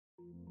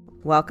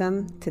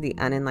Welcome to the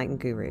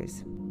Unenlightened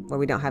Gurus, where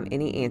we don't have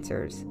any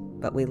answers,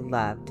 but we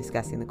love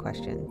discussing the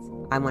questions.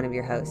 I'm one of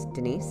your hosts,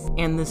 Denise.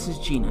 And this is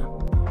Gina.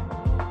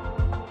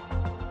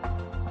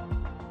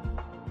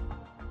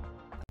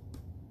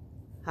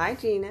 Hi,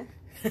 Gina.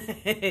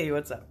 Hey,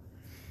 what's up?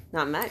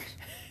 Not much.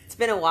 It's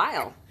been a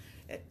while.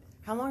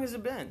 How long has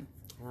it been?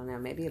 I don't know,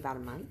 maybe about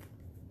a month.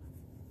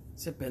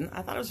 Has it been?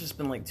 I thought it's just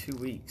been like 2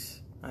 weeks.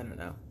 I don't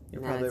know.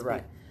 You're No, probably it's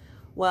right.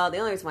 Well, the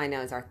only reason why I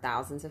know is our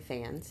thousands of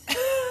fans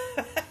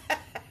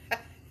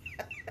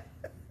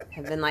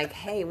have been like,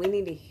 hey, we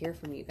need to hear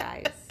from you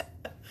guys.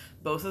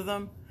 Both of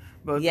them?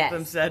 Both Yes, of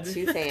them said?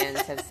 2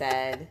 fans have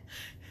said,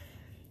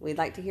 we'd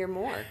like to hear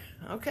more.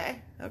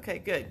 Okay,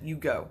 good. You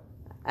go.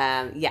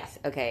 Yes,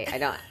 okay. I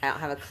don't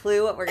have a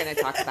clue what we're going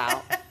to talk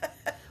about.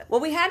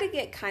 Well, we had to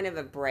get kind of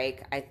a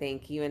break. I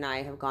think you and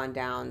I have gone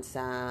down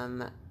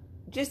some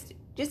just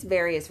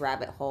various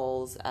rabbit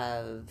holes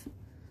of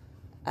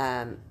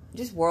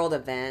just world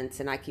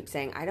events, and I keep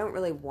saying I don't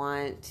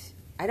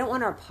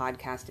want our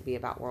podcast to be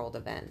about world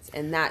events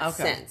in that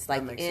sense.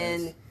 Like that makes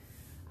sense.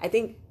 I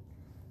think,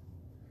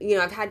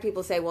 I've had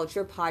people say, well, it's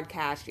your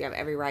podcast. You have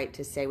every right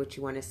to say what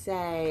you want to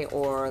say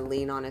or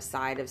lean on a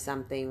side of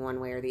something one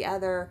way or the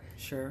other.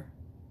 Sure.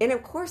 And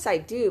of course I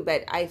do,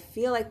 but I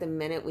feel like the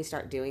minute we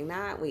start doing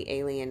that, we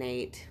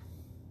alienate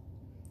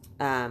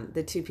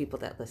the 2 people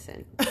that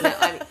listen.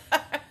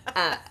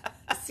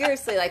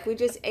 Seriously, like we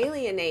just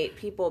alienate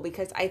people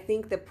because I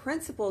think the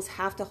principles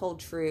have to hold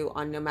true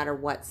on no matter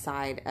what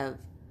side of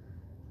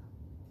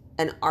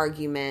an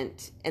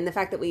argument. And the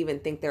fact that we even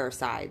think there are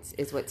sides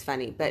is what's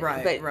funny. But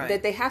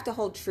that they have to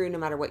hold true no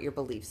matter what your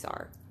beliefs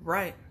are.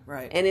 Right.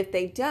 And if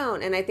they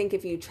don't, and I think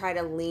if you try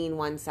to lean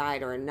one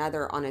side or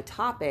another on a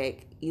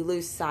topic, you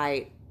lose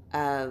sight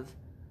of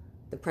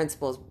the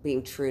principles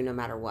being true no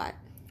matter what.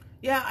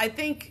 Yeah, I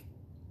think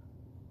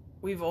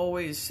we've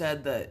always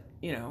said that,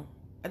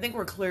 I think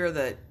we're clear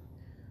that,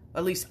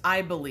 at least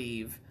I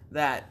believe,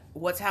 that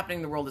what's happening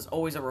in the world is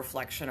always a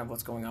reflection of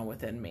what's going on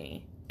within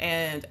me.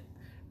 And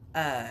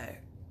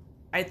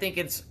I think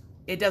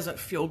it doesn't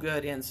feel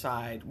good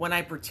inside when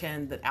I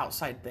pretend that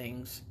outside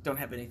things don't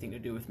have anything to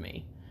do with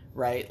me,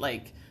 right?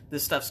 Like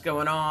this stuff's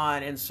going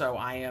on, and so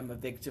I am a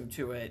victim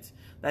to it.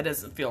 That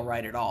doesn't feel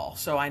right at all.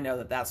 So I know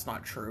that that's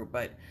not true,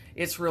 but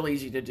it's real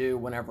easy to do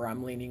whenever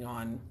I'm leaning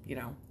on,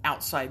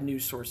 outside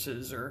news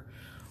sources or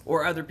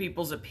other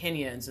people's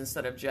opinions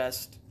instead of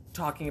just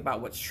talking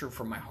about what's true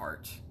from my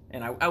heart.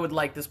 And I would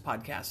like this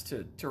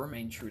podcast to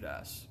remain true to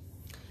us.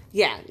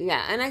 Yeah.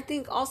 And I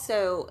think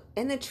also,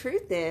 and the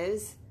truth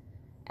is,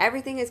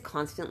 everything is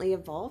constantly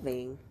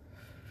evolving.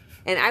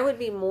 And I would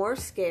be more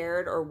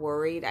scared or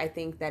worried, I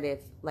think, that if,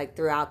 like,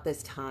 throughout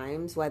this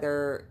times,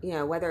 whether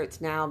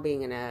it's now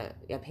being in a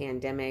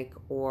pandemic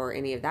or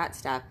any of that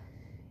stuff,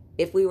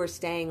 if we were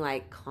staying,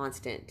 like,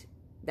 constant,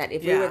 that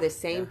if we were the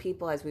same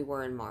people as we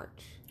were in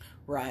March.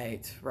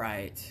 Right.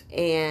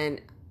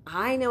 And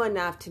I know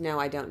enough to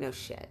know I don't know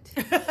shit.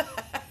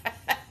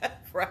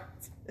 Right.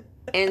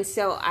 And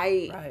so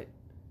and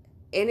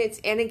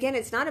again,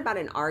 it's not about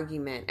an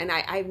argument. And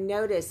I've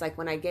noticed, like,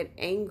 when I get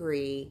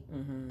angry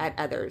at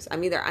others,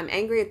 I'm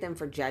angry at them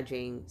for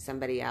judging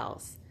somebody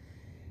else,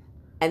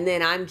 and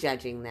then I'm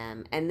judging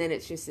them, and then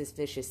it's just this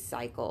vicious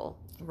cycle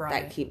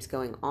that keeps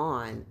going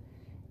on.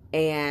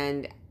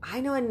 And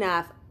I know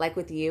enough, like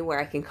with you, where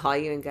I can call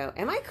you and go,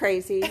 am I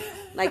crazy?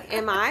 Like,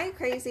 am I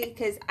crazy?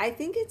 Because I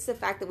think it's the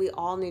fact that we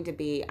all need to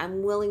be,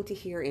 I'm willing to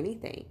hear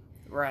anything.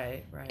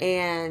 Right.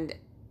 And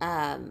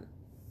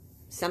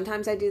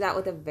sometimes I do that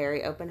with a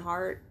very open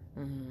heart.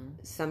 Mm-hmm.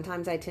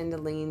 Sometimes I tend to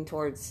lean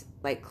towards,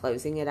 like,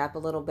 closing it up a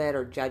little bit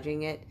or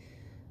judging it.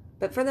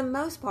 But for the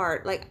most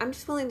part, like, I'm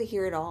just willing to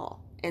hear it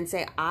all and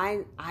say,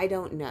 I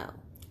don't know.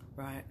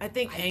 Right. I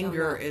think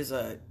anger is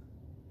a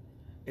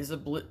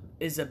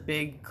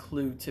big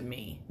clue to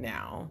me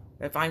now.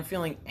 If I'm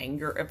feeling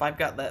anger, if I've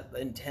got that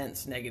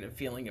intense negative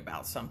feeling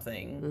about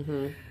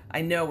something,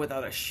 I know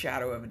without a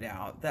shadow of a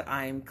doubt that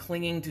I'm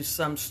clinging to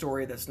some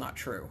story that's not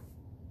true.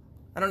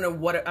 I don't know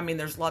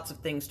there's lots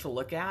of things to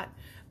look at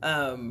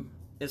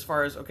as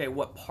far as,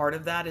 what part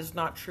of that is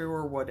not true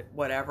or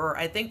whatever.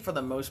 I think for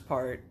the most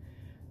part,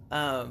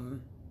 I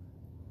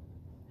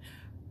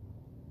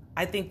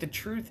think the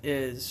truth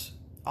is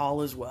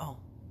all is well.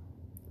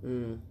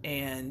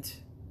 And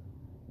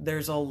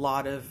there's a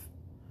lot of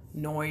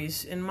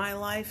noise in my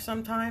life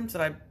sometimes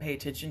that I pay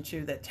attention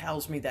to that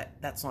tells me that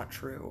that's not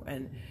true.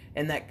 And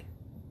that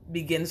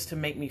begins to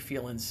make me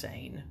feel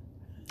insane.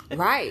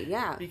 Right.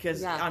 Yeah.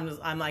 Because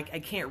I'm like, I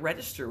can't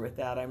register with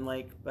that. I'm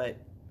like, but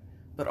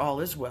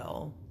all is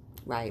well.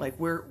 Right. Like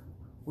we're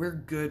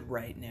good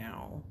right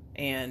now.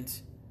 And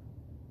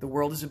the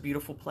world is a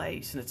beautiful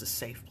place, and it's a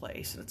safe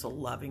place, and it's a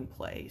loving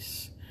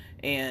place.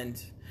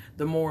 And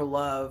the more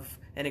love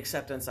and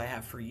acceptance I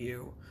have for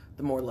you,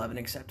 the more love and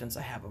acceptance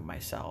I have of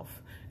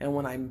myself. And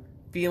when I'm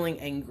feeling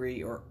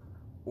angry or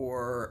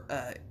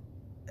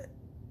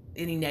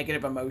any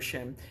negative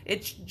emotion,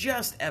 it's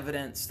just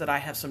evidence that I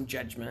have some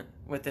judgment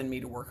within me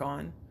to work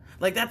on.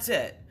 Like, that's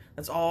it.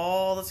 That's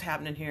all that's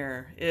happening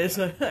here is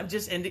I've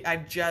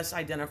just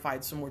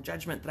identified some more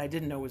judgment that I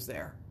didn't know was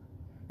there.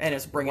 And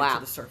it's bringing it to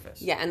the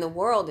surface. Yeah, and the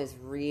world is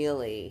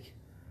really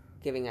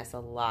giving us a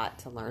lot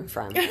to learn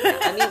from.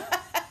 I mean,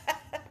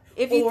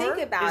 if you think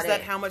about it... is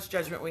that how much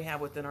judgment we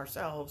have within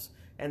ourselves,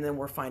 and then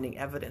we're finding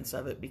evidence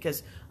of it?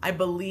 Because I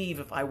believe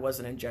if I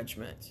wasn't in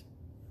judgment,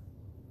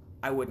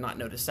 I would not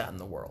notice that in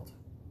the world.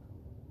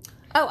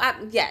 Oh,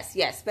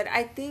 yes. But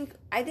I think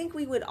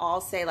we would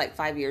all say, like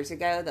 5 years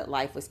ago, that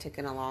life was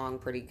ticking along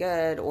pretty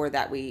good, or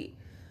that we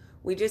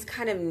just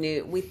kind of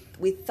knew,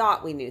 we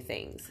thought we knew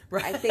things.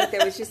 Right. I think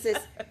there was just this...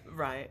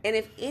 Right. And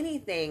if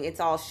anything, it's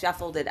all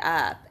shuffled it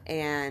up,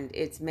 and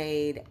it's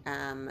made,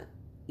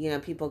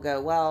 people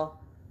go, well,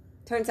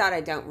 turns out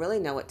I don't really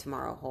know what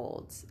tomorrow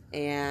holds.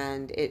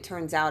 And it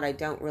turns out I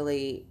don't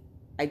really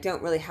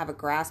have a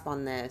grasp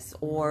on this.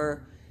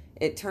 Or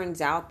it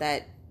turns out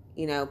that,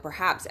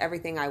 perhaps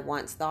everything I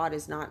once thought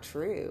is not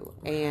true.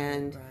 Right,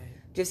 and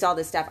just all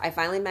this stuff. I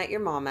finally met your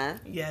mama.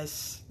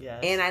 Yes.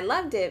 And I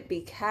loved it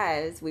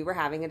because we were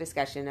having a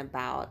discussion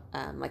about,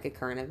 like a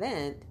current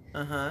event.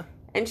 Uh-huh.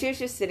 And she was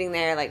just sitting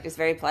there, like, just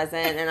very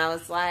pleasant. And I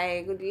was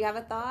like, do you have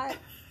a thought?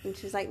 And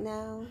she was like,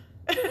 no.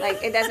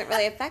 Like, it doesn't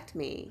really affect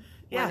me.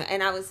 Yeah.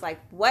 And I was like,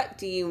 what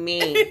do you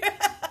mean?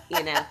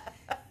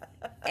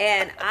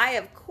 And I,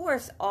 of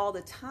course, all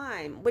the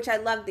time, which I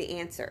love the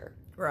answer.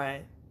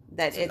 Right.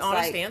 That it's an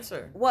honest like,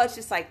 answer. Well, it's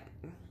just like,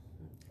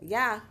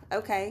 yeah,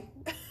 okay.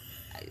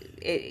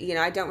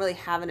 I don't really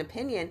have an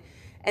opinion.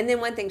 And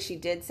then one thing she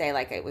did say,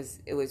 like, it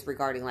was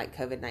regarding, like,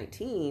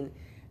 COVID-19.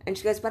 And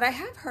she goes, but I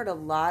have heard a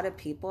lot of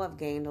people have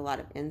gained a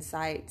lot of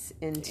insights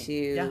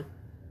into,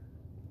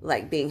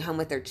 like, being home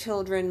with their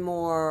children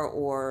more,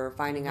 or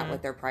finding out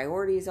what their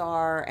priorities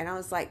are. And I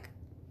was like,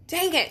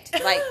 dang it.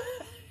 Like,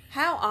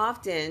 how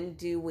often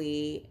do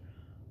we,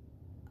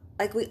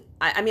 like,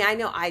 I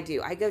know I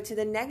do. I go to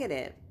the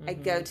negative. I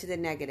go to the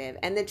negative.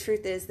 And the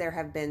truth is, there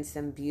have been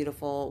some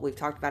beautiful, we've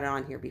talked about it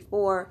on here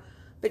before,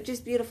 but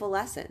just beautiful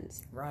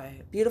lessons.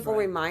 Right. Beautiful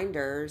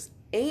reminders.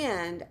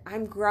 And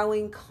I'm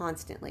growing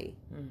constantly.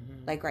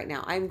 Like right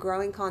now, I'm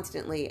growing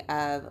constantly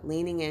of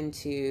leaning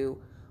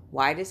into,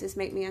 why does this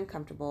make me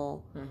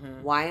uncomfortable?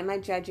 Why am I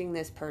judging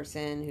this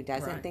person who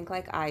doesn't think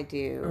like I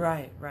do?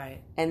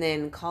 Right. And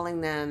then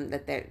calling them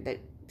that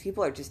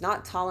people are just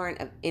not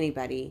tolerant of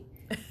anybody,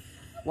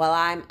 while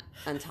I'm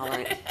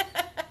intolerant.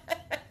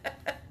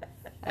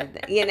 And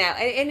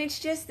it's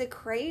just the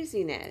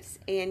craziness.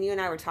 And you and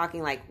I were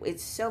talking, like,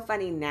 it's so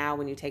funny now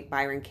when you take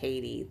Byron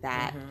Katie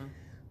that,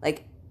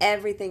 like,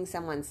 everything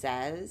someone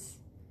says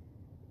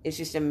is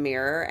just a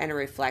mirror and a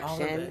reflection.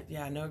 All of it.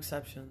 Yeah, no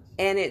exceptions.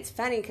 And it's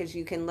funny because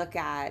you can look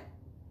at,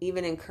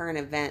 even in current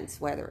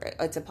events, whether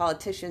it's a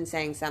politician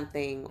saying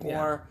something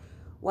or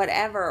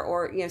whatever,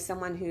 or,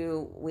 someone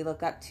who we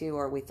look up to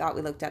or we thought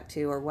we looked up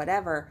to or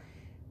whatever,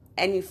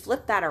 and you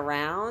flip that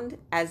around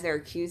as they're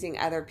accusing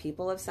other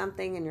people of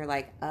something, and you're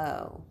like,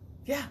 oh.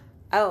 Yeah.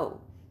 Oh,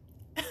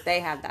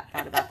 they have that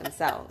thought about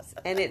themselves.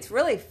 And it's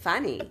really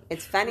funny.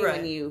 It's funny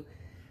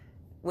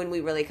when we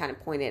really kind of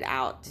point it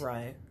out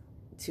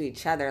to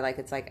each other. Like,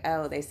 it's like,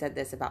 oh, they said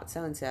this about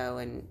so-and-so,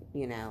 and,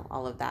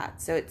 all of that.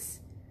 So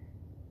it's,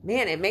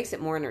 man, it makes it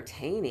more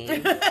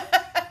entertaining.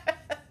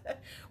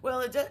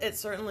 Well, it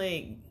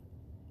certainly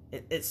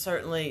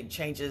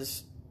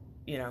changes,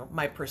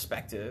 my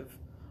perspective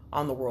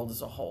on the world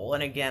as a whole.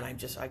 And again,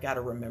 I got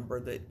to remember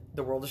that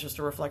the world is just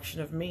a reflection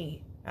of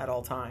me at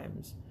all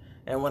times.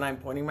 And when I'm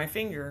pointing my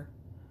finger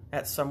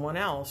at someone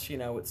else,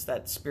 it's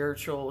that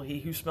spiritual, he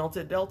who smelt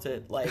it dealt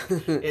it. Like,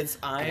 it's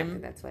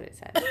that's what it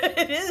said.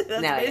 It is.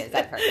 That's no, it is.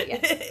 I've heard it,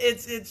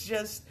 yes. It's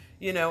just,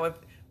 if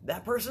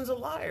that person's a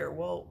liar,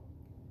 well,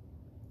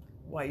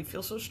 why you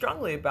feel so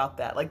strongly about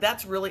that? Like,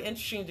 that's really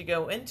interesting to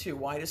go into.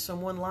 Why does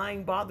someone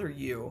lying bother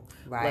you?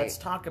 Right. Let's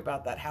talk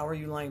about that. How are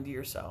you lying to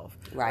yourself?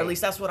 Right. At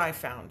least that's what I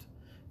found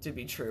to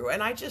be true.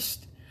 And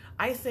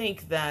I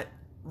think that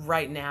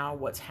right now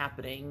what's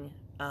happening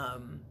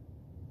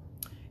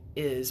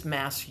is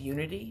mass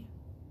unity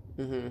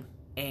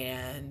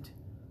and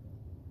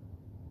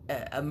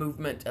a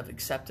movement of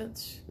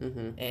acceptance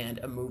and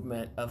a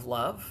movement of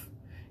love.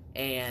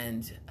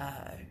 And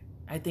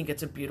I think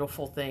it's a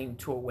beautiful thing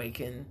to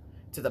awaken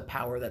to the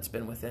power that's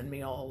been within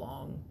me all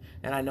along.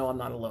 And I know I'm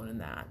not alone in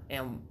that.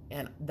 And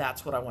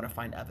that's what I want to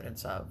find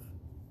evidence of.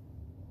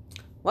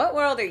 What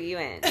world are you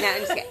in? No, I'm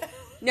just kidding.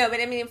 No,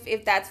 but I mean,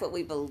 if that's what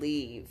we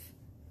believe,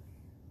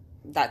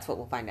 that's what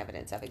we'll find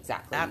evidence of.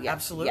 Exactly.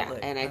 Absolutely. Yeah.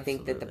 And I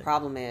think that the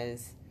problem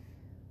is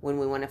when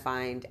we want to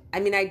find,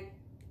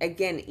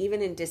 again,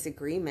 even in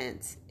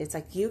disagreements, it's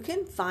like you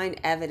can find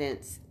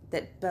evidence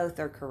that both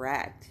are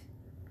correct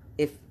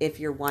if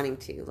you're wanting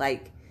to.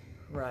 Like,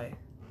 right.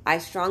 I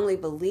strongly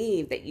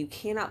believe that you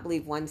cannot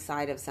believe one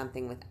side of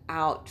something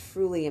without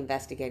truly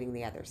investigating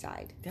the other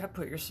side. You gotta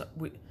put yourself.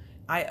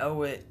 I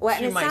owe it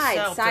to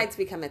myself. Sides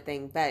become a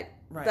thing, but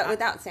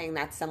without saying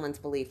that's someone's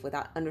belief,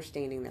 without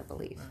understanding their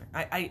belief.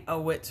 Right. I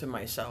owe it to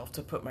myself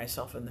to put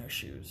myself in their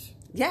shoes.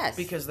 Yes,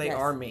 because they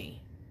are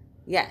me.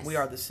 Yes, we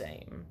are the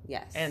same.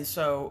 Yes, and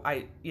so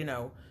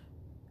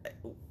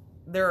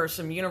there are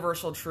some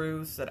universal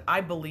truths that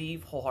I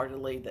believe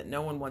wholeheartedly, that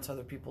no one wants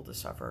other people to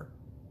suffer.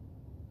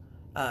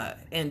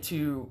 And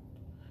to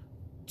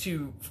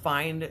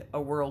find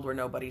a world where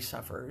nobody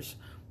suffers,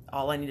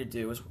 all I need to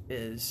do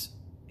is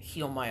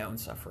heal my own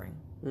suffering.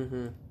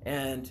 Mm-hmm.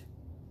 And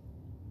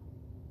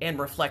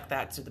reflect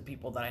that to the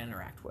people that I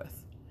interact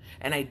with.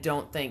 And I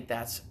don't think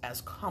that's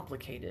as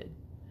complicated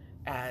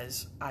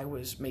as I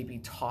was maybe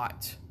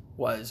taught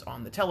was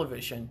on the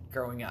television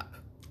growing up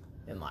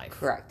in life.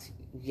 Correct.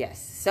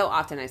 Yes. So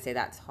often I say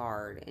that's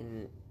hard,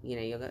 and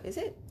you'll go, is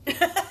it?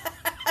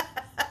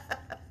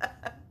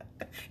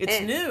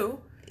 It's new.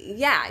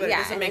 Yeah, but yeah.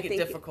 It doesn't make it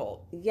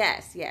difficult.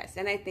 Yes.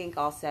 And I think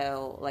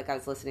also, like, I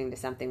was listening to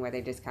something where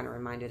they just kind of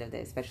reminded of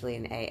this, especially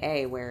in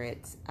AA, where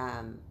it's,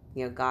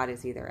 God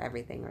is either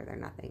everything or they're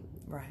nothing.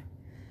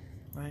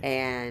 Right.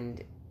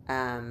 And,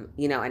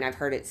 and I've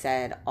heard it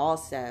said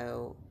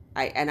also,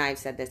 I've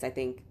said this, I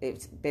think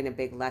it's been a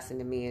big lesson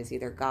to me, is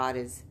either God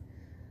is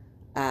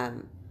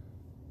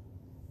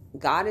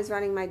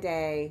running my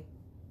day,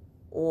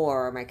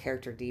 or my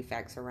character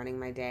defects are running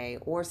my day,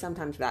 or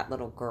sometimes that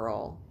little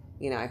girl.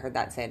 I heard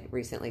that said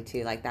recently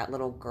too, like that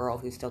little girl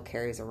who still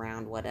carries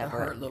around whatever.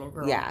 The hurt little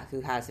girl. Yeah,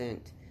 who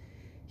hasn't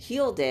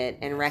healed it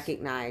and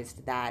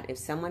recognized that if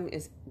someone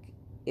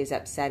is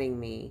upsetting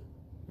me,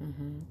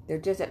 mm-hmm. they're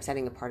just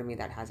upsetting a part of me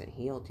that hasn't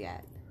healed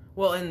yet.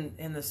 Well,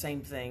 and the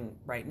same thing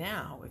right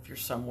now, if you're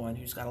someone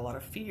who's got a lot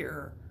of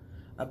fear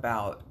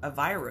about a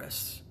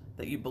virus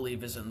that you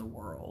believe is in the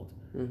world,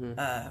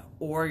 mm-hmm.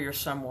 or you're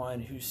someone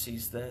who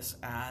sees this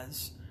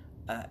as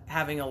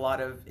having a lot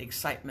of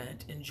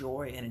excitement and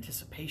joy and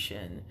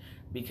anticipation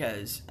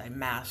because a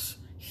mass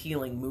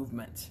healing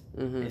movement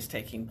mm-hmm. is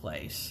taking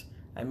place.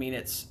 I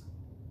mean,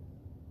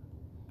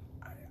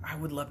 I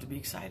would love to be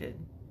excited.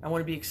 I want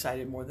to be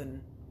excited more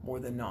than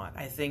not.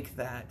 I think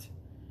that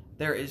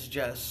there is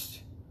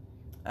just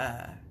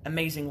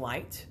amazing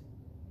light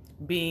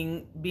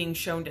being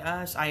shown to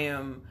us. I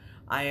am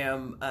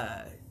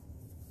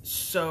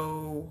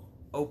so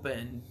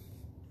open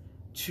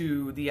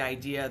to the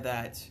idea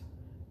that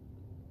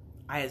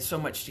I had so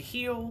much to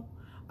heal.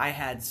 I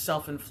had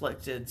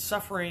self-inflicted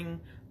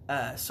suffering,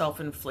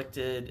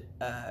 self-inflicted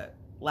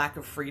lack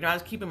of freedom. I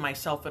was keeping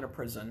myself in a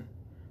prison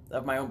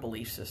of my own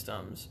belief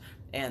systems.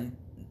 And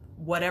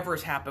whatever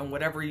has happened,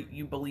 whatever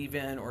you believe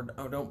in or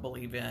don't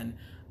believe in,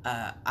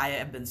 I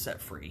have been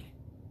set free.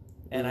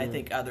 And I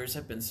think others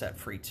have been set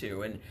free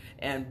too.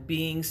 And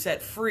being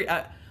set free,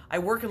 I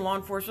work in law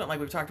enforcement, like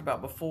we've talked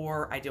about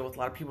before. I deal with a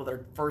lot of people that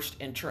are first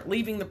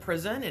leaving the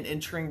prison and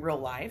entering real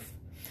life.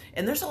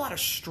 And there's a lot of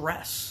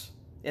stress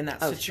in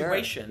that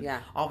situation. Sure.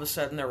 Yeah. All of a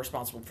sudden, they're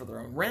responsible for their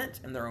own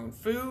rent and their own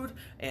food,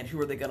 and who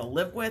are they going to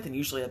live with? And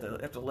usually they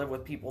have to live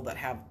with people that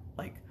have,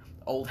 like,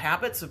 old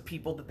habits of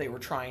people that they were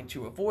trying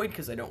to avoid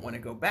because they don't want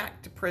to go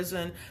back to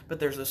prison. But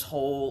there's this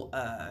whole,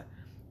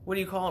 what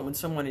do you call it, when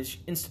someone is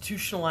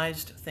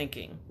institutionalized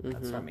thinking? Mm-hmm.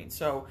 That's what I mean.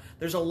 So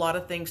there's a lot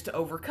of things to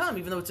overcome,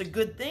 even though it's a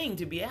good thing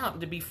to be out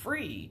and to be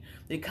free.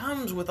 It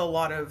comes with a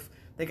lot of,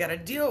 they got to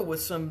deal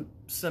with some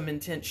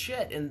intense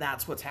shit, and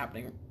that's what's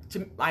happening,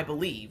 I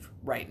believe,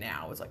 right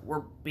now. It's like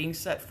we're being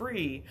set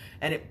free,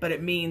 but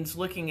it means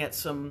looking at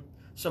some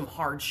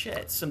hard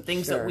shit, some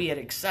things that we had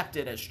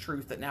accepted as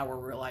truth that now we're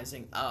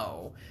realizing,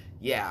 oh,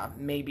 yeah,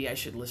 maybe I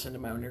should listen to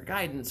my own inner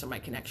guidance and my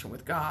connection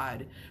with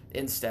God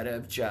instead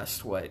of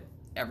just what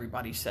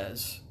everybody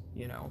says,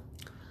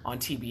 on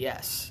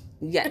TBS.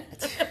 Yeah.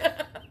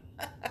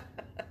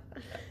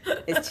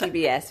 Is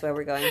TBS where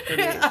we're going for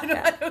news? I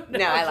don't know.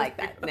 No, I like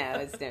that.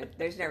 No,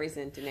 there's no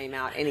reason to name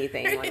out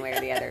anything one way or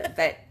the other.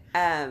 But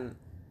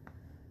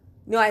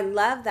no, I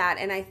love that,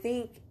 and I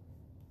think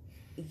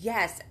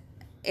yes,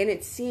 and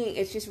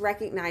it's just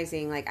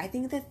recognizing. Like, I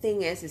think the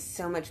thing is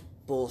so much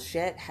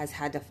bullshit has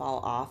had to fall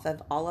off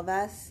of all of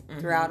us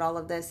throughout all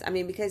of this. I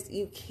mean, because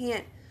you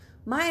can't.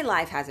 My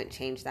life hasn't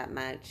changed that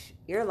much.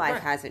 Your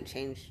life hasn't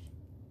changed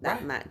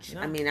that much.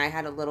 No. I mean, I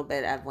had a little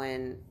bit of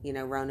when,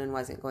 Ronan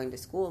wasn't going to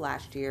school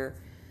last year,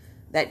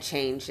 that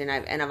changed. And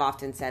I've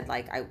often said,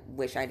 like, I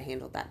wish I'd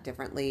handled that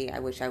differently. I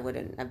wish I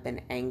wouldn't have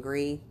been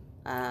angry.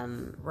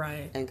 And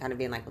kind of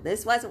being like, well,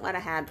 this wasn't what I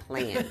had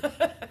planned.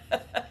 But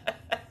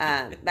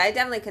I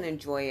definitely can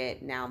enjoy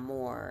it now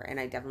more. And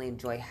I definitely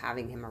enjoy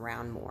having him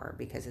around more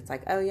because it's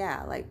like, oh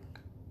yeah, like,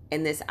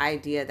 and this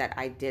idea that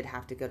I did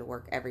have to go to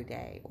work every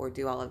day or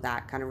do all of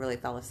that kind of really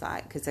fell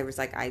aside because I was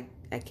like, I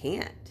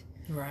can't.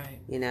 Right.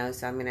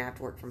 So I'm going to have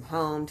to work from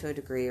home to a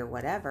degree or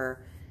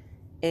whatever.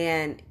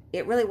 And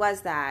it really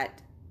was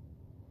that.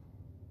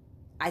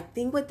 I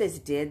think what this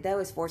did, though,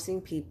 is forcing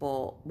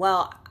people.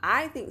 Well,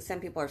 I think some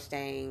people are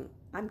staying.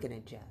 I'm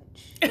going to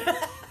judge.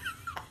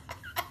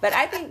 But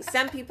I think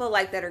some people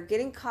that are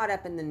getting caught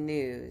up in the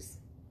news,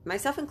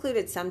 myself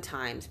included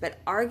sometimes, but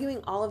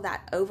arguing all of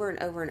that over and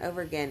over and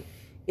over again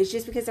is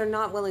just because they're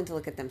not willing to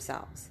look at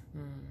themselves.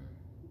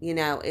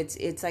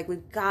 It's like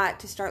we've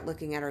got to start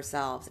looking at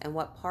ourselves and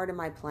what part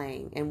am I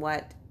playing and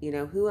what,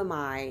 who am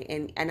I?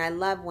 And I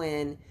love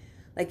when,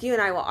 like, you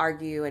and I will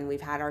argue and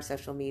we've had our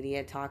social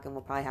media talk and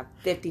we'll probably have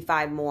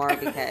 55 more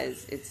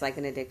because it's like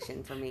an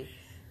addiction for me.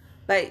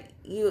 But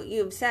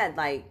you've said,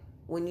 like,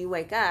 when you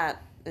wake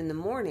up in the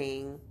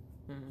morning,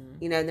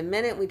 you know, the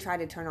minute we try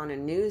to turn on a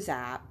news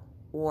app,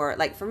 or,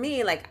 like, for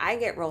me, like, I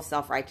get real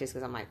self-righteous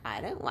because I'm like,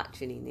 I don't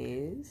watch any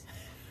news,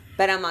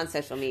 but I'm on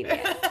social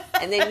media.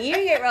 And then you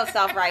get real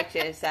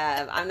self-righteous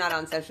of, I'm not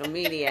on social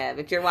media,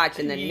 but you're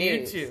watching the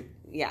news. YouTube.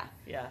 Yeah.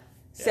 Yeah.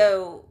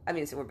 So, I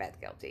mean, so we're both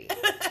guilty.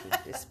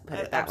 Just put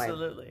it that way.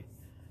 Absolutely.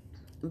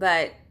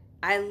 But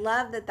I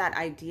love that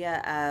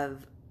idea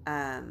of,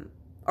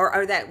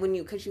 or that when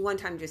you, because you one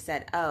time just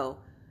said, oh,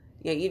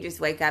 you know, you just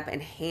wake up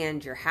and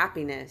hand your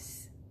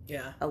happiness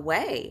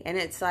away. And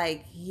it's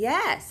like,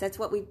 yes, that's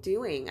what we're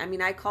doing. I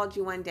mean, I called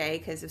you one day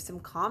because of some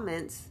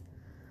comments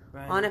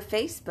on a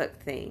Facebook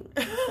thing.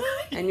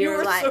 And you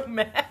were like, so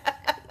mad.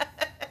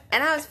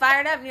 And I was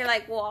fired up, and you're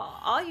like, well,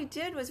 all you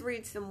did was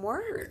read some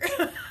words.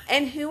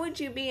 And who would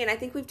you be? And I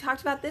think we've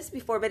talked about this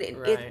before, but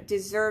it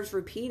deserves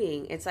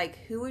repeating. It's like,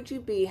 who would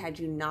you be had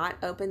you not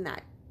opened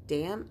that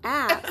damn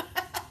app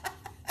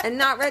and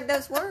not read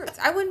those words?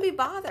 I wouldn't be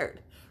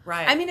bothered.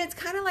 Right. I mean, it's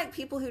kind of like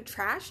people who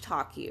trash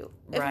talk you.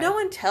 If no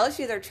one tells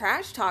you they're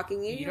trash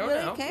talking you, you don't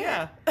really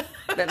care. Yeah.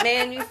 But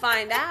man, you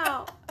find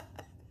out.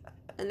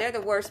 And they're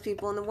the worst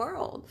people in the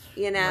world,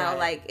 you know,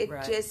 like it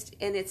just,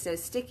 and it's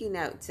those sticky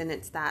notes and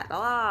it's that,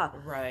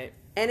 Right.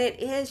 And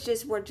it is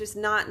just, we're just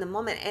not in the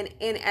moment.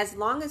 And as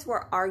long as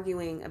we're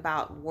arguing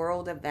about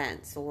world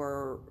events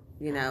or,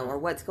 you know, or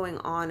what's going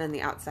on in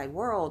the outside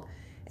world,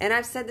 and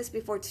I've said this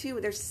before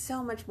too, there's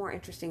so much more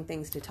interesting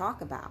things to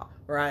talk about.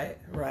 Right.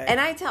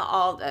 And I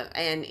tell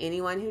and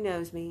anyone who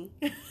knows me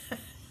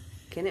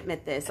can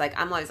admit this, like,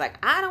 I'm always like,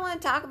 I don't want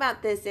to talk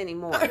about this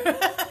anymore.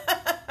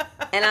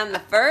 And I'm the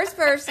first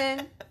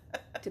person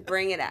to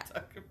bring it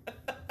up.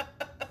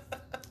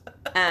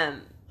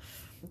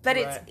 But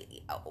it's,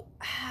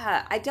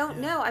 I don't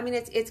know. I mean,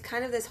 it's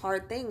kind of this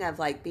hard thing of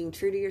like being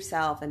true to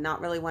yourself and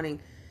not really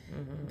wanting,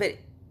 but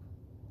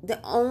the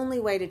only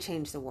way to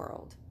change the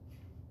world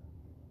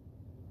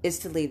is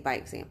to lead by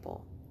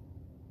example.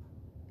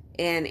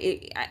 And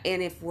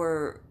if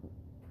we're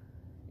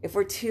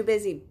too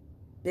busy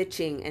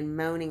bitching and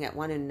moaning at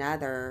one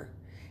another,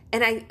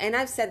 and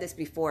I've said this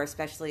before,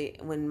 especially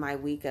when my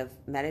week of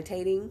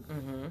meditating,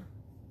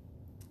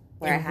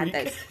 where I had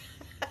those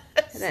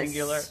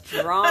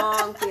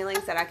strong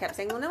feelings that I kept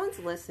saying, well, no one's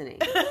listening.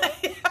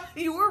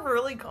 You were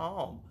really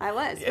calm. I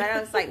was, but I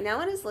was like, no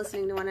one is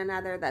listening to one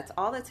another. That's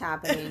all that's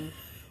happening.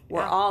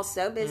 We're all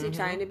so busy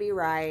trying to be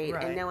right,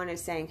 and no one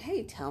is saying,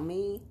 hey, tell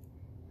me.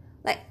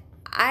 Like,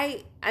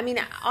 I mean,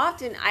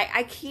 often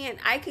I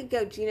could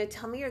go, Gina,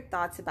 tell me your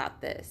thoughts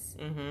about this.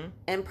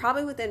 And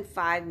probably within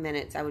 5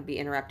 minutes, I would be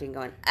interrupting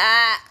going,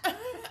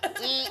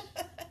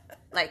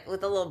 like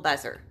with a little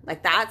buzzer.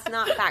 Like, that's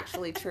not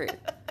factually true.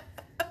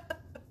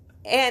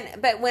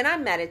 But when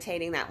I'm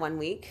meditating that 1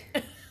 week,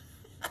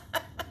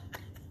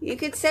 you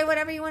could say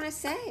whatever you want to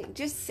say.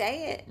 Just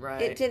say it.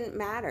 Right. It didn't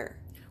matter.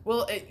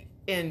 Well, I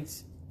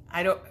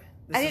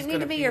didn't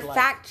need to be your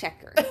fact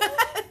checker.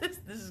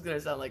 This is going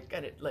to sound like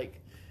kind of like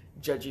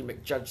Judgy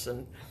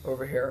McJudson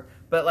over here,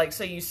 but like,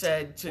 so you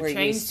said to We're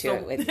change used to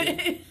it with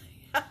you.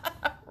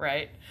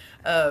 Right.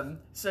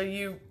 So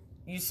you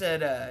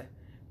said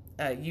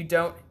you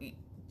don't,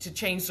 to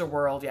change the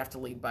world, you have to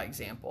lead by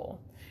example,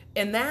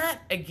 and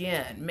that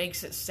again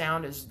makes it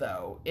sound as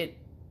though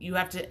you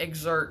have to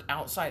exert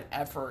outside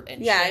effort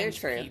and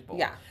change people.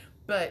 Yeah.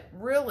 But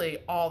really,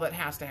 all that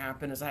has to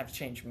happen is I have to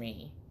change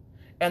me.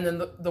 And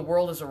then the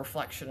world is a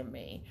reflection of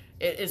me.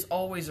 It is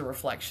always a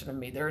reflection of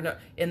me.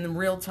 In the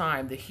real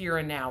time, the here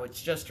and now,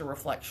 it's just a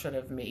reflection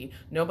of me.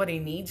 Nobody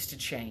needs to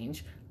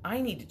change. I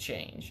need to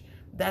change.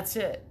 That's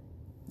it.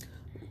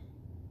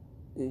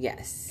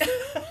 Yes.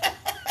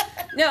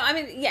 No, I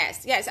mean,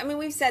 yes. I mean,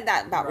 we've said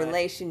that about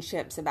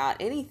relationships, about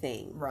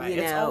anything. Right.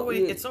 You know,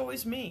 it's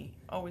always me.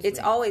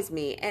 Always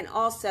me. And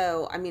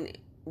also, I mean,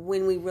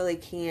 when we really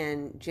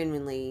can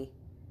genuinely,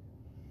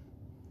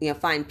 you know,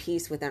 find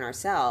peace within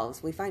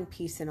ourselves, we find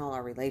peace in all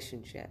our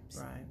relationships.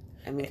 Right.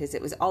 I mean, because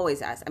it was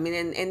always us. I mean,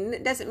 and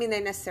it doesn't mean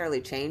they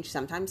necessarily change.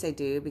 Sometimes they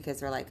do because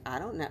they're like, I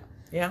don't know.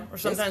 Yeah, or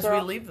sometimes we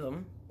leave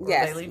them. Or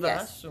they leave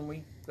us and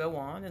we go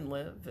on and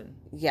live. And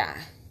yeah.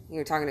 You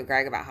were talking to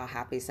Greg about how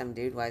happy some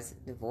dude was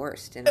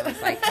divorced. And I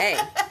was like, hey,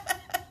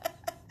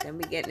 don't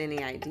be getting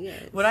any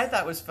ideas. What I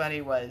thought was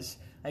funny was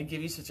I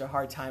give you such a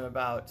hard time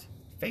about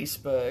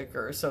Facebook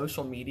or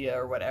social media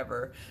or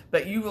whatever,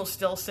 but you will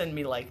still send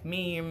me like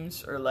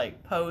memes or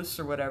like posts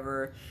or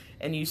whatever,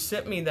 and you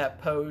sent me that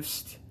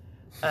post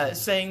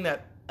saying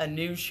that a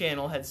news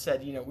channel had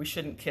said, you know, we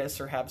shouldn't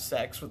kiss or have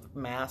sex with a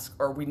mask,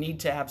 or we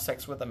need to have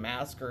sex with a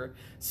mask or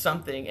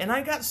something, and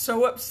I got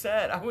so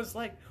upset. I was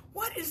like,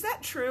 what, is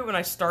that true? And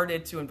I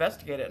started to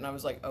investigate it, and I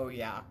was like, oh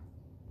yeah.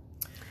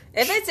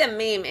 If it's a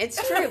meme,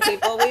 it's true,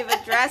 people. We've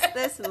addressed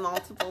this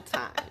multiple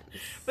times.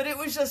 But it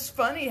was just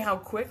funny how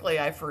quickly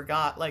I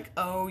forgot, like,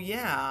 oh,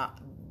 yeah,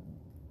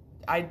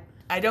 I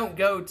don't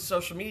go to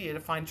social media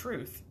to find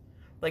truth.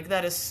 Like,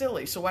 that is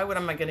silly. So why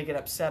am I going to get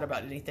upset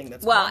about anything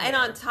that's and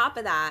on top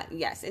of that,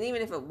 yes, and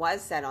even if it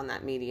was said on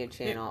that media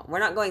channel, we're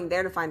not going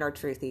there to find our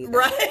truth either.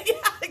 Right?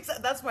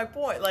 That's my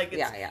point. Like,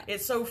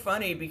 it's so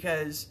funny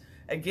because,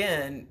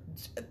 again,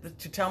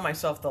 to tell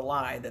myself the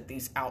lie that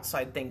these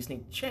outside things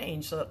need to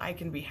change so that I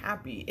can be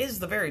happy is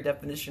the very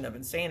definition of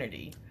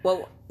insanity.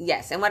 Well,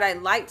 yes. And what I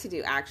like to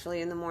do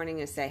actually in the morning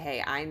is say,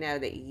 hey, I know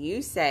that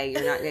you say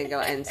you're not going to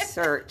go in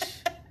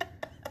search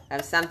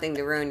of something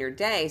to ruin your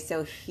day.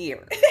 So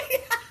here.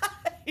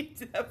 You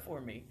did that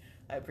for me.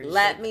 I appreciate it.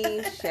 Let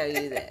me show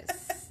you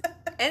this.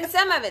 And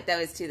some of it, though,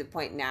 is to the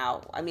point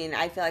now. I mean,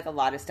 I feel like a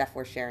lot of stuff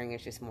we're sharing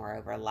is just more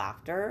over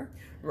laughter.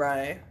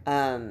 Right.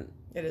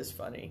 It is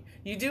funny.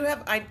 You do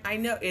have, I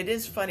know it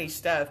is funny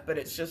stuff, but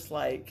it's just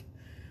like,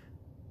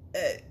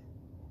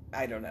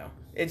 I don't know.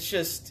 It's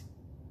just,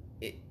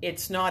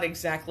 it's not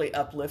exactly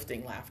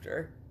uplifting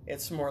laughter.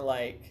 It's more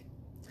like.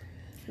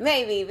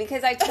 Maybe,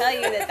 because I tell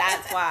you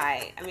that's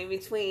why. I mean,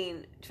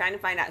 between trying to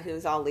find out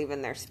who's all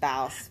leaving their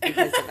spouse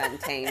because of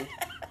Untamed.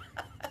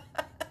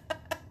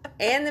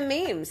 And the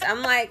memes.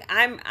 I'm like,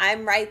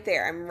 I'm right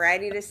there. I'm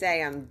ready to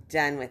say I'm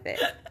done with it.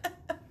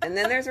 And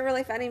then there's a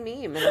really funny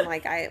meme. And I'm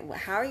like,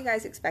 how are you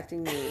guys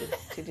expecting me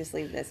to just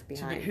leave this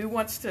behind? Who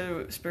wants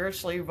to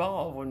spiritually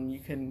evolve when you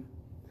can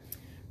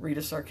read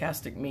a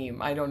sarcastic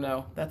meme? I don't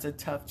know. That's a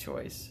tough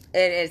choice.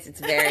 It is.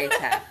 It's very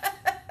tough.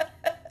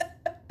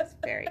 It's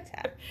very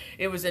tough.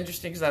 It was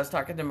interesting because I was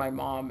talking to my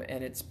mom,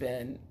 and it's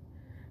been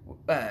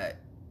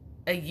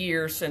a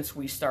year since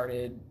we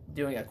started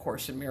doing A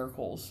Course in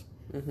Miracles.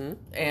 Mm-hmm.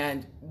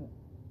 And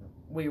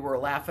we were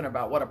laughing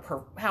about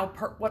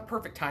what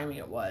perfect timing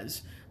it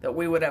was that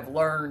we would have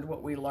learned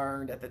what we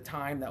learned at the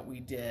time that we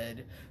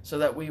did, so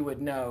that we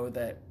would know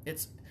that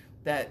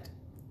that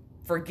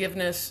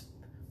forgiveness.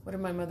 What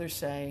did my mother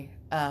say?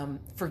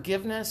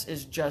 Forgiveness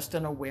is just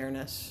an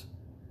awareness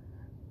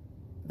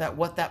that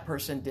what that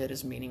person did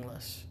is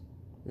meaningless.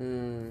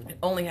 It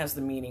only has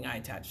the meaning I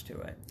attach to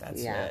it.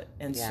 That's it.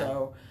 And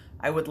so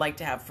I would like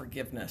to have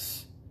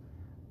forgiveness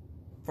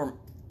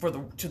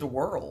to the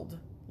world.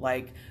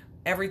 Like,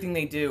 everything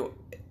they do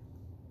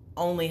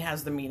only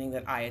has the meaning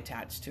that I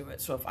attach to it.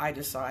 So if I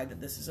decide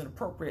that this is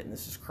inappropriate and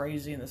this is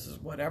crazy and this is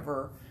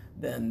whatever,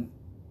 then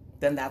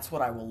that's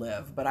what I will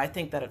live. But I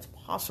think that it's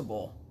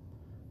possible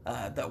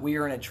that we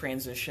are in a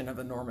transition of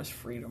enormous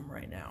freedom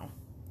right now.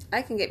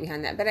 I can get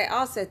behind that. But I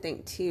also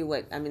think, too,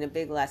 a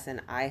big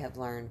lesson I have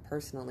learned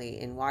personally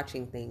in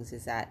watching things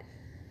is that,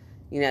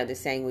 the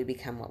saying, we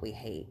become what we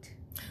hate.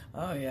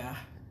 Oh, yeah.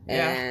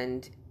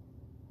 And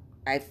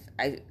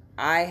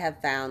I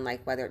have found,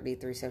 like, whether it be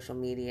through social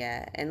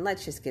media, and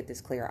let's just get this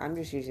clear, I'm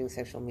just using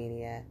social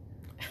media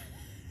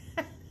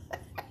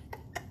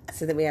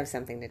so that we have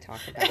something to talk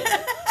about.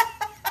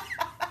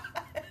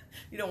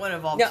 You don't want to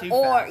evolve too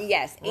fast.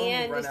 Yes,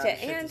 and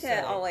just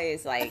to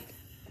always, like,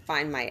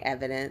 find my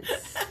evidence.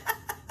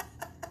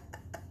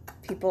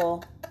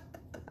 People,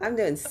 I'm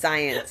doing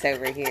science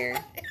over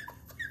here.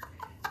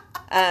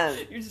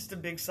 You're just a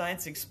big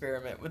science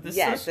experiment with this.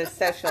 Yes, the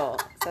social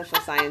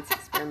science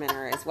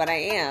experimenter is what I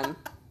am.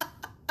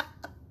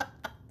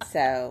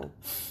 So,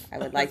 I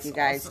would like you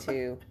guys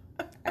to,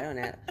 I don't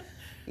know.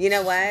 You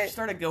know what?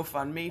 Start a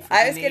GoFundMe for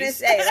I was going to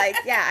say, like,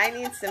 I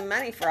need some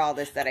money for all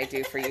this that I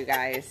do for you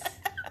guys.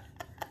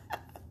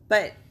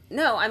 But,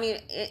 no, I mean,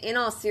 in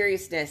all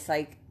seriousness,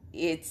 like,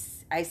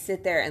 I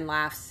sit there and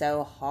laugh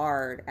so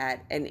hard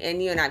at, and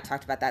you and I have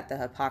talked about that, the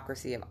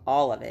hypocrisy of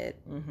all of it,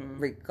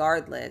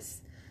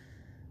 regardless.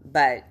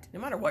 But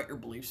no matter what your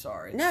beliefs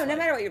are. No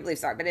matter what your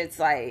beliefs are. But it's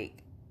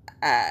like,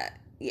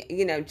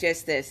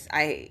 just this,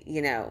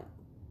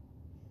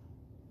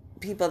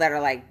 people that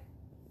are like,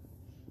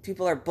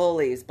 people are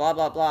bullies, blah,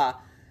 blah, blah.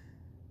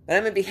 But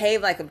I'm going to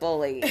behave like a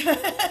bully.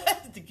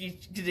 to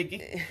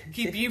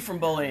keep you from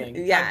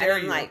bullying. Yeah, How dare and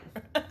I'm you? like,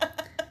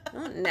 I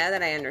don't know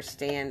that I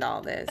understand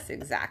all this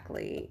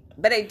exactly.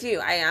 But I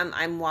do.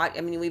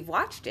 We've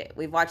watched it.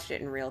 We've watched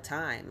it in real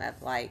time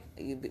of, like,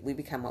 we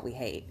become what we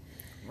hate.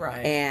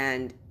 Right.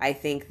 And I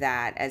think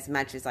that as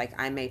much as, like,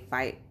 I may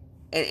fight,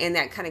 and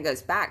that kind of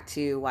goes back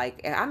to,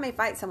 like, I may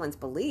fight someone's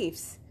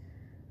beliefs,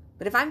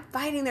 but if I'm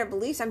fighting their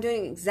beliefs, I'm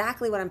doing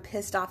exactly what I'm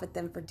pissed off at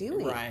them for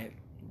doing. Right.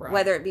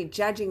 Whether it be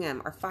judging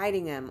them or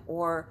fighting them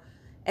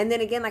and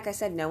then again, like I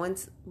said, no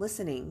one's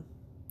listening.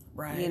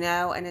 Right.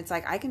 And it's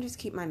like, I can just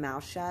keep my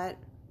mouth shut.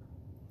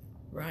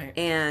 Right.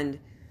 And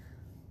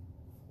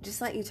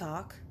just let you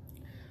talk.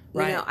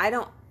 Right. I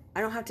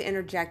don't have to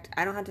interject.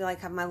 I don't have to, like,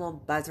 have my little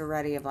buzzer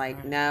ready of,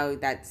 like, no,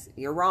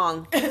 you're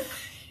wrong.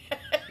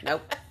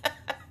 Nope.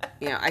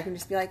 I can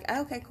just be like,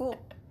 oh, okay, cool.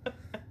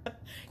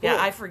 Yeah,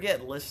 I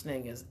forget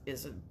listening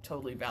is a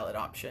totally valid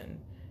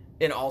option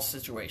in all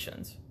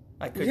situations.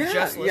 I could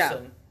just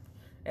listen,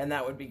 and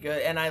that would be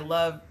good. And I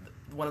love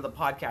one of the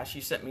podcasts you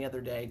sent me the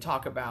other day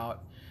talk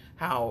about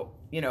how,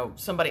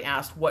 somebody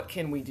asked, what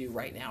can we do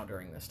right now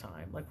during this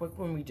time? Like, what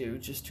can we do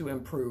just to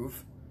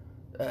improve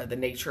the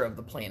nature of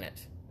the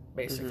planet,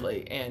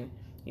 basically? Mm-hmm. And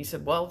he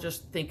said, well,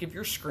 just think of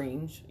your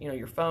screens,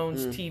 your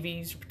phones,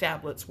 TVs,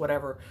 tablets,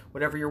 whatever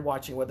you're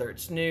watching, whether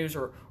it's news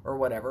or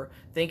whatever.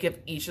 Think of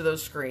each of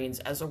those screens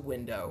as a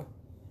window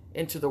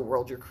into the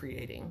world you're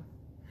creating.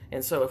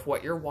 And so if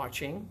what you're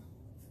watching,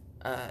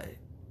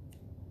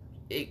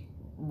 it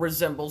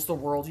resembles the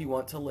world you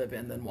want to live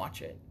in, then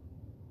watch it.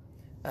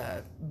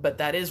 But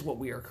that is what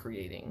we are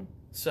creating.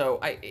 So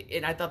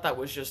I thought that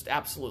was just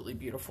absolutely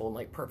beautiful and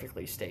like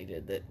perfectly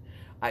stated. That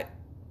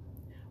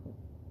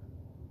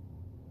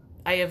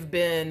I have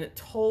been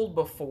told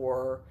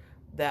before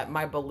that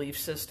my belief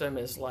system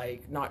is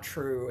like not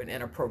true and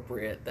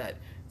inappropriate, that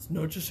it's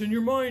not just in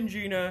your mind,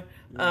 Gina.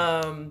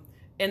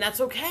 And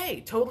that's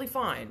okay, totally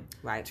fine,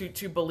 right,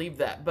 to believe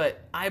that.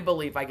 But I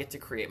believe I get to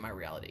create my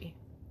reality.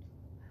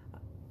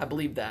 I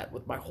believe that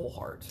with my whole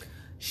heart.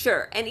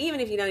 Sure. And even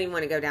if you don't even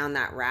want to go down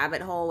that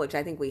rabbit hole, which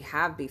I think we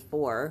have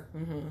before,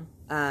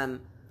 at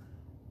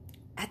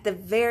the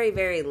very,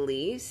 very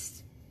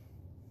least,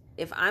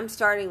 if I'm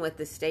starting with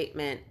the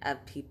statement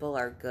of people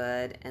are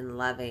good and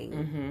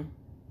loving,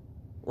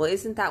 well,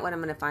 isn't that what I'm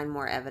going to find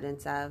more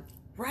evidence of?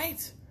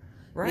 Right.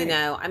 You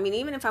know, I mean,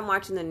 even if I'm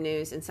watching the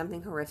news and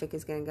something horrific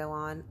is going to go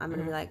on, I'm going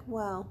to be like,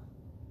 well,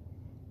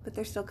 but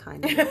they're still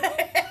kind of me.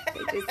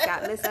 They just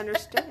got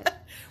misunderstood.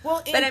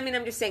 Well, but I mean,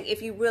 I'm just saying,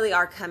 if you really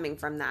are coming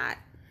from that,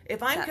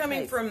 if I'm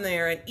coming from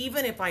there, and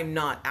even if I'm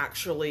not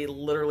actually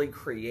literally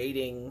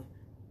creating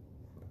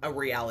a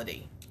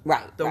reality,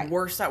 the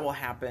worst that will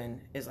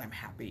happen is I'm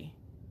happy,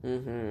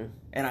 and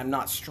I'm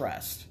not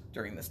stressed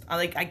during this.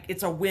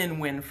 It's a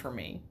win-win for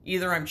me.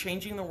 Either I'm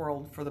changing the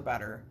world for the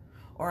better,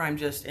 or I'm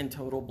just in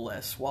total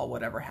bliss while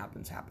whatever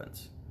happens,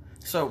 happens.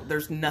 So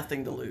there's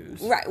nothing to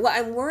lose. Right. Well,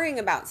 I'm worrying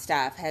about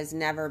stuff has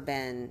never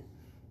been...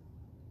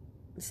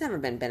 It's never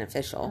been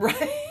beneficial.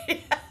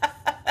 Right.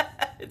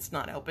 It's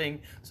not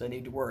helping, so I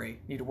need to worry.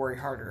 Need to worry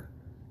harder.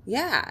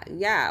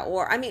 Yeah.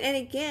 Or, I mean, and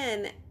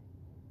again,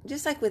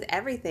 just like with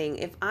everything,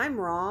 if I'm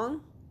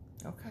wrong...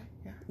 Okay,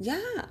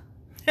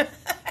 yeah.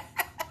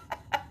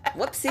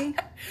 Whoopsie.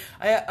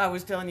 I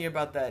was telling you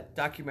about that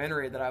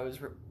documentary that I was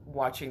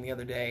watching the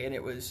other day,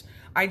 and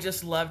I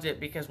just loved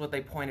it because what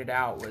they pointed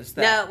out was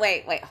that... No,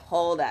 wait,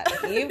 hold up.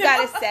 You've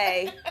got to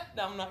say...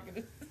 No, I'm not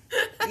going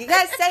to... You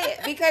guys say it,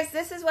 because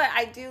this is what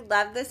I do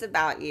love this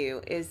about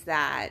you, is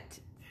that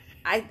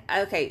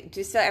okay,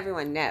 just so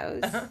everyone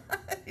knows,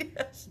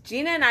 yes.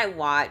 Gina and I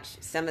watch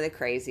some of the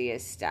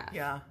craziest stuff.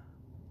 Yeah.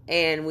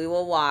 And we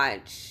will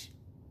watch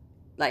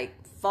like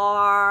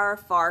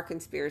far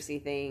conspiracy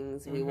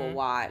things. We will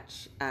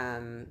watch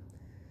at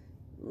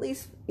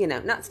least,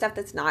 not stuff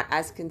that's not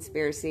as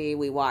conspiracy.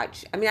 We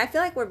watch, I mean, I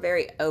feel like we're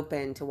very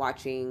open to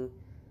watching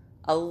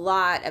a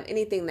lot of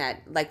anything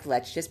that, like,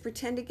 let's just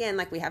pretend again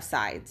like we have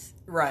sides.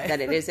 Right. That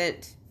it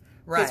isn't.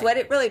 Right. Because what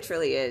it really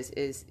truly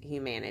is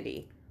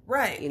humanity.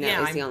 Right.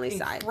 Is the only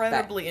side.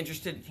 Incredibly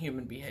interested in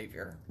human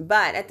behavior.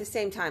 But at the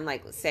same time,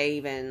 like, say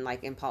even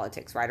like in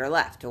politics, right or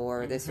left,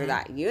 or this or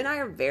that, you and I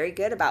are very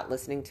good about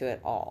listening to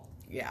it all.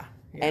 Yeah.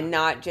 And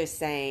not just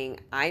saying,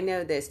 I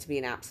know this to be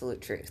an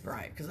absolute truth.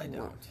 Right, because I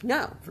don't.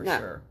 No. For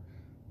sure.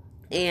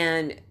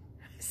 And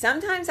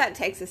sometimes that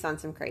takes us on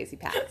some crazy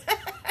paths.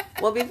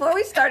 Well, before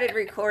we started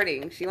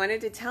recording, she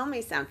wanted to tell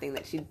me something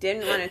that she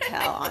didn't want to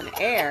tell on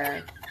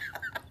air.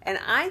 And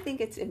I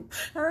think it's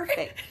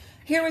imperfect.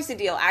 Here was the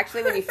deal,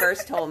 actually, when you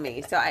first told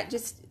me. So I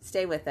just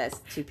stay with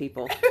us, two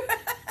people.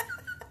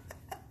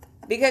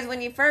 Because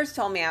when you first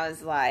told me, I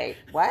was like,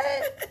 what?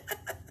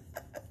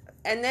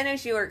 And then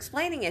as you were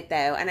explaining it,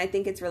 though, and I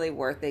think it's really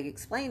worth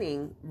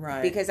explaining.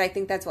 Right. Because I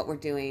think that's what we're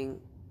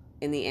doing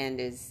in the end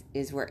is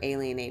we're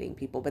alienating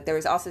people. But there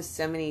was also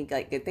so many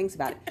good things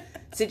about it.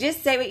 So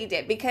just say what you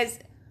did, because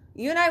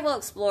you and I will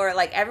explore,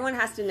 like, everyone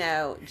has to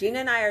know, Gina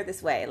and I are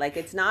this way. Like,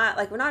 it's not,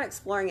 like, we're not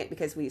exploring it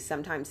because we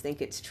sometimes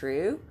think it's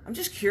true. I'm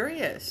just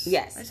curious.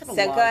 Yes. I just have so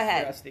a lot go of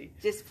ahead. Curiosity.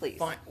 Just please.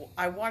 Fine.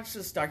 I watched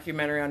this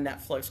documentary on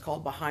Netflix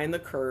called Behind the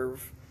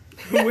Curve,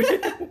 which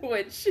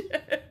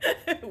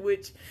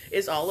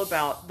is all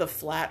about the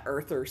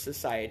Flatearther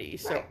Society.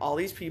 So all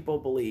these people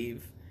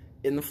believe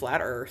in the flat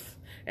earth,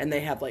 and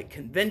they have like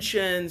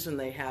conventions, and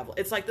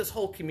it's like this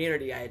whole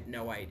community. I had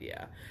no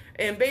idea.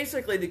 And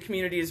basically the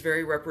community is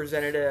very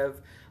representative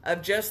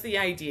of just the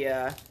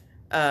idea.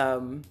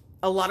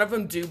 A lot of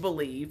them do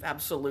believe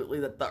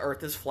absolutely that the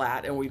earth is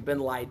flat, and we've been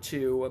lied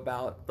to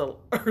about the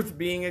earth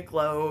being a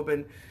globe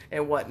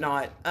and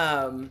whatnot.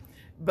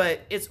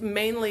 But it's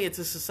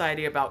a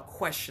society about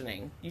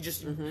questioning. You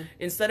just,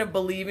 instead of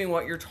believing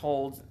what you're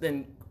told,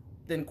 then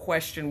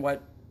question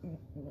what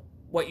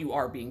you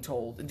are being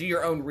told, and do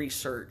your own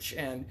research.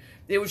 And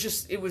it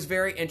was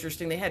very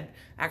interesting. They had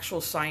actual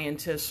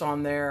scientists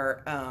on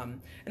there,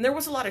 and there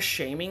was a lot of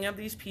shaming of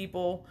these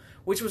people,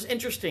 which was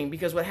interesting,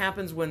 because what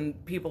happens when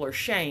people are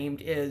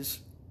shamed is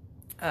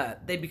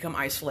they become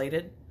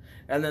isolated,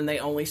 and then they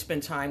only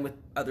spend time with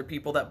other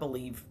people that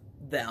believe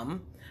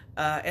them,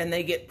 and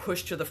they get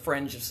pushed to the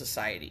fringe of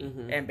society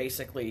and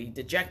basically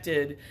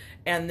dejected.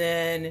 And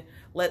then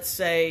let's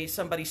say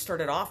somebody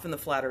started off in the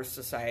Flat Earth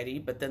Society,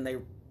 but then they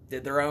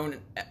did their own,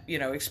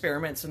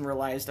 experiments and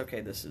realized, okay,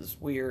 this is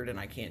weird and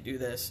I can't do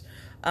this,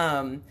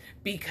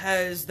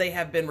 because they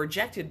have been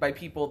rejected by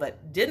people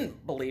that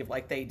didn't believe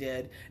like they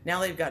did. Now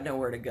they've got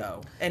nowhere to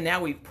go, and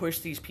now we've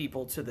pushed these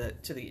people to the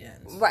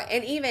ends. Right,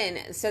 and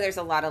even so, there's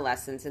a lot of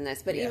lessons in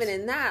this, but even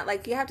in that,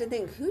 like, you have to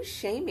think, who's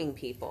shaming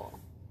people?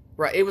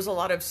 Right. It was a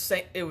lot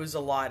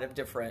of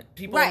different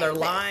people in their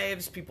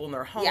lives, people in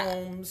their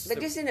homes. Yeah.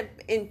 But just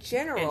in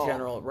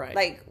general, right.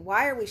 Like,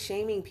 why are we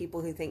shaming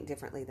people who think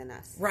differently than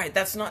us? Right.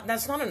 That's not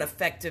an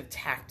effective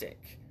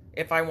tactic.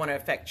 If I want to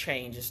affect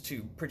change, is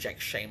to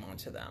project shame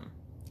onto them.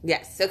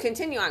 Yes. So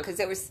continue on,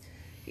 because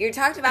you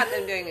talked about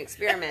them doing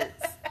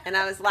experiments, and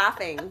I was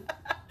laughing.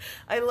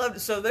 I loved it.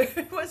 So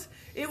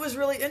it was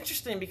really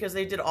interesting because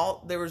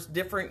there was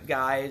different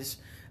guys.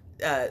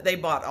 They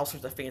bought all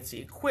sorts of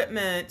fancy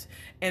equipment,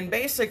 and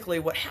basically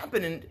what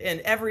happened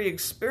in every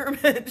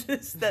experiment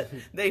is that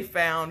they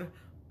found,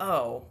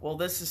 oh, well,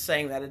 this is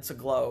saying that it's a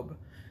globe.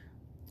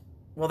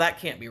 Well, that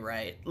can't be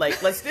right.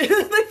 Like, let's do,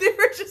 like, they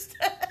were just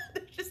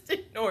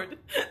ignored,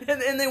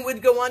 and then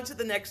would go on to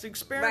the next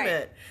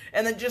experiment,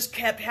 and then just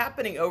kept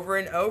happening over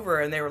and over,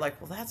 and they were like,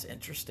 well, that's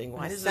interesting.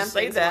 Why does it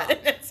say that? And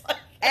it's like,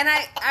 and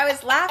I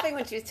was laughing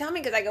when she was telling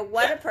me, because I go,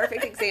 what a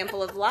perfect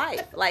example of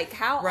life. Like,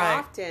 how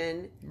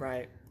often...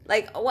 Right.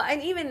 Like, well,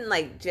 and even,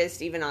 like,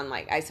 just even on,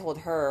 like, I told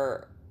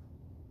her,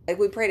 like,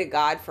 we pray to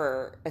God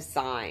for a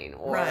sign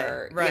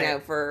or, you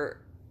know,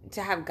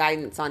 to have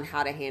guidance on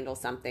how to handle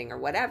something or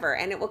whatever.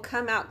 And it will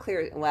come out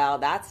clear. Well,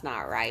 that's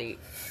not right.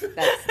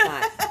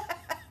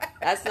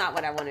 That's not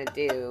what I want to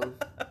do.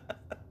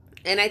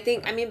 And I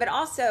think, I mean, but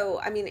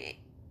also, I mean,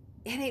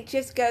 and it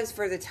just goes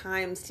for the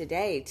times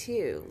today,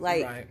 too.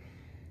 Like,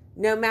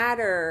 no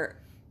matter...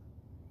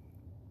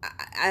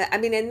 I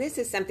mean, and this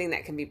is something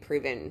that can be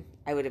proven,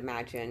 I would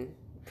imagine,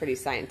 pretty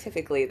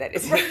scientifically, that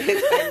it's been,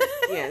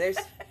 you know, there's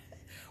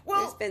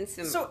been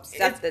some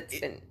stuff that's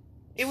been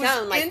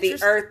shown, like the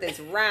earth is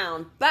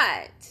round,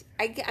 but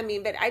I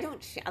mean, but I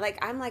don't,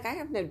 I'm like, I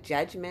have no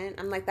judgment.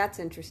 I'm like, that's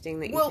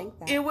interesting that you think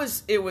that. It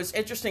was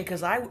interesting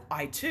because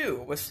I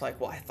too was like,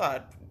 well, I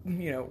thought,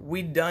 you know,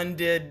 we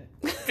did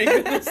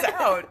figure this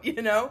out,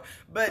 you know,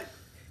 but...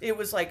 It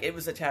was like, it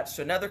was attached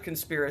to another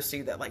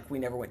conspiracy that, like, we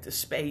never went to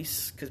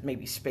space because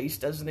maybe space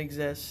doesn't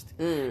exist.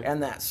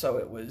 And that, so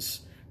it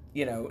was,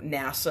 you know,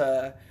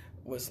 NASA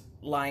was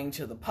lying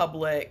to the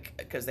public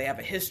because they have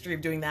a history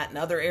of doing that in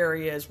other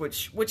areas,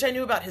 which I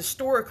knew about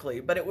historically,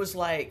 but it was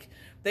like,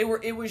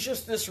 it was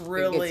just this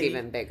really... It's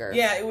even bigger.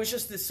 Yeah, it was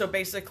just this, so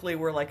basically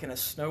we're like in a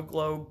snow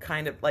globe,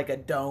 kind of like a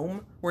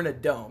dome. We're in a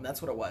dome,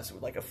 that's what it was. It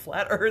was like a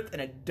flat earth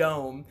and a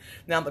dome.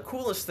 Now the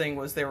coolest thing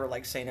was they were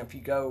like saying if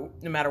you go,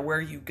 no matter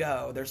where you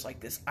go, there's like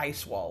this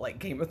ice wall, like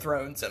Game of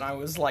Thrones, and I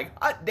was like,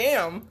 hot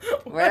damn,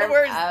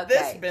 where's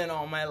this been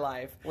all my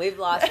life? We've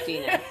lost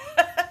Gina.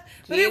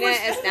 Gina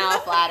is now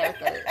a flat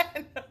earther.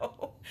 I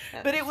know.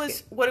 But it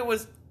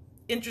was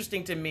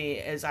interesting to me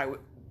is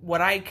what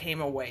I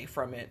came away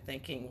from it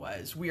thinking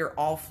was we are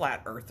all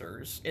flat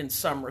earthers in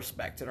some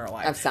respect in our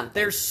life. Of something.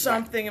 There's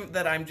something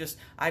that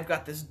I've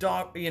got this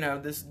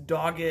this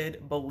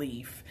dogged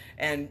belief,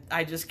 and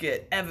I just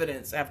get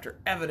evidence after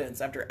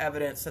evidence after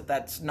evidence that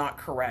that's not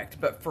correct.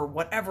 But for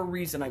whatever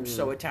reason, I'm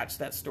so attached to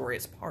that story.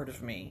 It's part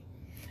of me.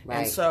 Right.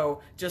 And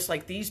so just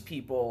like these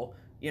people,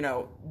 you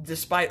know,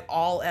 despite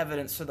all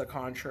evidence to the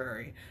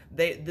contrary,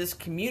 this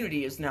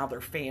community is now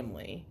their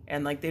family,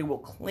 and like they will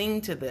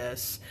cling to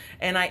this.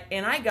 And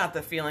I got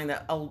the feeling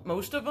that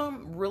most of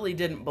them really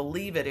didn't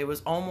believe it. It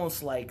was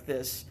almost like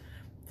this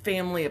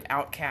family of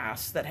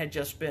outcasts that had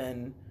just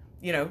been,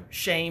 you know,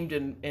 shamed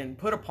and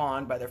put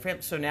upon by their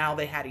family. So now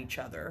they had each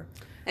other.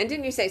 And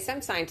didn't you say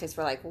some scientists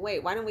were like,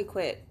 wait, why don't we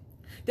quit?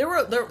 There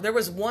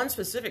was one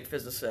specific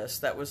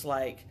physicist that was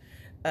like,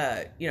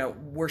 you know,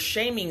 we're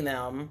shaming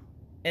them.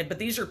 But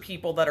these are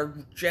people that are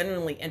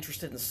genuinely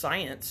interested in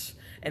science,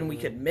 and we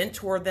could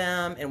mentor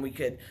them, and we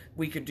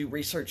could do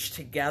research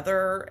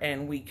together,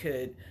 and we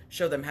could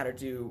show them how to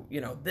do, you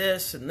know,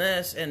 this and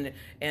this,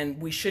 and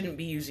we shouldn't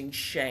be using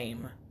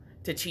shame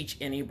to teach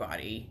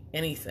anybody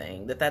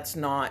anything. That's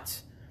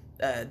not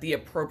the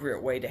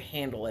appropriate way to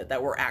handle it.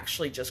 That we're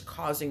actually just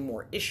causing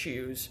more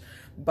issues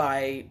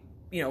by,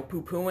 you know,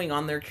 poo-pooing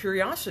on their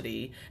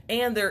curiosity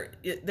and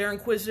their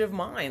inquisitive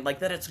mind, like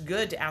that it's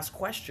good to ask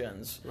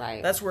questions.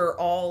 Right. That's where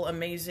all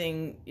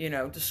amazing, you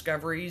know,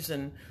 discoveries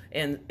and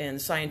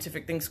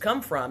scientific things come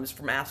from, is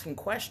from asking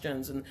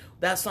questions. And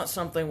that's not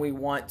something we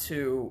want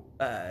to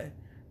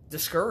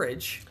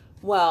discourage.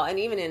 Well, and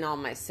even in all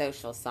my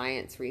social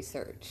science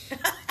research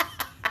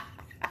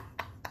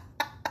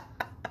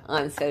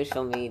on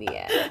social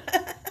media,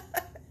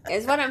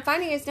 is what I'm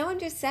finding is no one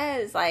just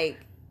says, like,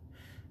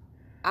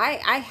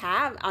 I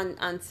have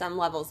on some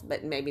levels,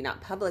 but maybe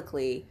not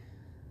publicly,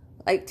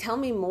 like, tell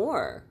me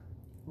more.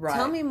 Right.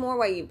 Tell me more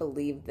why you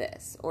believe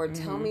this, or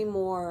tell me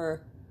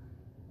more,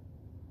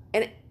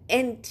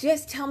 and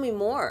just tell me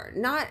more.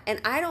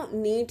 And I don't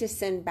need to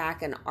send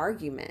back an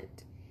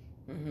argument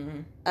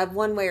of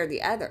one way or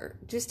the other.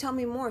 Just tell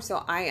me more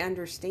so I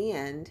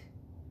understand.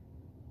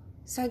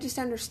 So I just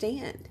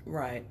understand.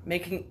 Right.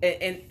 Making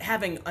and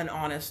having an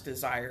honest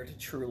desire to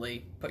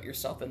truly put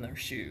yourself in their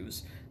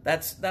shoes.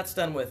 That's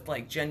done with,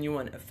 like,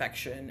 genuine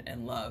affection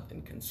and love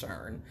and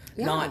concern.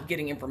 Yeah. Not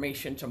getting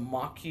information to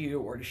mock you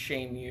or to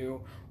shame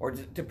you or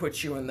to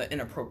put you in the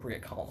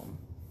inappropriate column.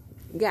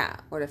 Yeah,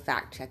 or to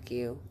fact check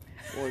you,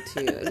 or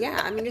to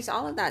I mean, just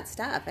all of that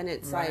stuff. And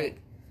it's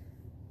like,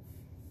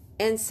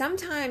 And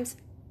sometimes,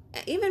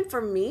 even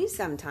for me,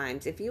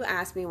 sometimes, if you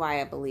ask me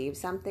why I believe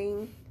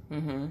something,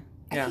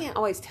 I can't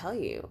always tell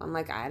you. I'm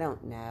like, I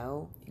don't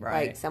know.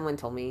 Right. Like, someone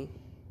told me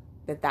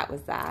that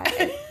was that.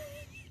 And,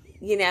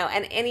 you know,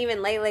 and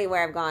even lately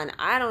where I've gone,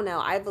 I don't know.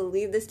 I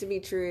believe this to be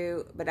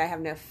true, but I have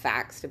no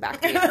facts to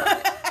back me up on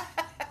it.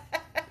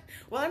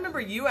 Well, I remember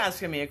you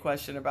asking me a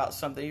question about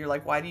something. You're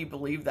like, why do you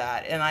believe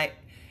that? And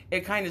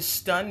it kind of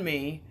stunned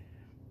me.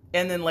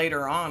 And then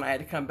later on, I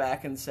had to come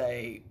back and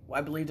say, well,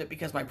 I believed it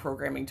because my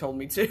programming told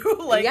me to.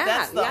 Like,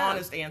 that's the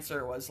honest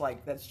answer, was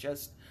like, that's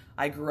just,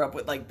 I grew up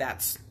with, like,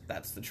 that's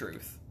the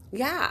truth.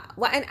 Yeah.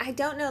 Well, and I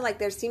don't know, like,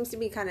 there seems to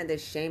be kind of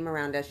this shame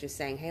around us just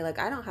saying, hey, like,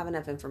 I don't have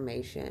enough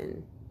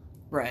information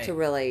to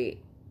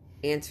really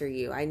answer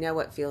you. I know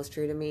what feels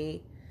true to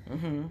me.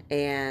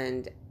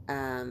 And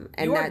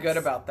you are good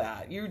about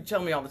that. You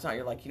tell me all the time,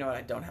 you're like, you know what,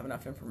 I don't have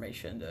enough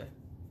information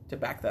to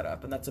back that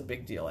up. And that's a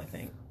big deal, I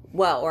think.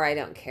 Well, or I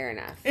don't care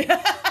enough.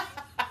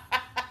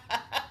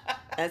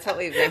 That's what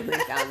we've really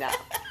found out.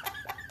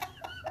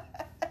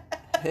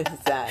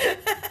 It's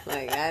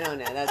like, I don't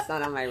know. That's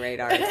not on my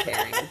radar,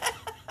 caring.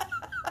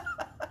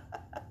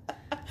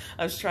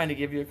 I was trying to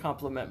give you a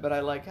compliment, but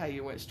I like how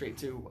you went straight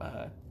to,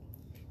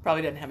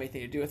 probably didn't have anything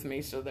to do with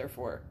me, so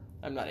therefore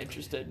I'm not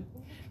interested.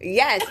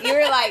 Yes, you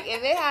were like,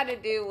 if it had to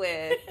do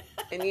with,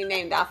 and you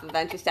named off a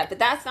bunch of stuff, but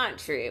that's not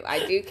true.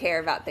 I do care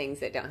about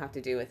things that don't have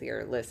to do with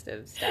your list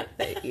of stuff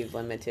that you've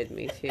limited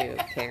me to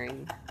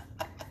caring.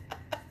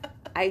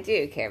 I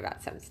do care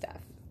about some stuff.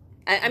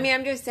 I mean,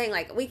 I'm just saying,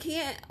 like, we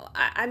can't,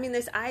 I mean,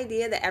 this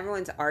idea that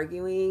everyone's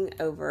arguing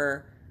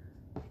over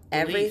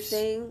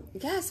everything.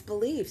 Yes,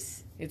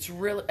 beliefs. It's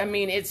really, I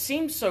mean, it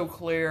seems so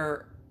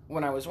clear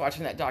when I was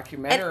watching that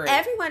documentary. And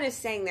everyone is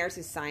saying theirs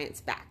is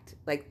science-backed.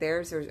 Like,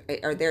 theirs or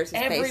theirs is based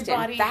in fact.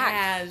 Everybody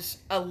has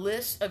a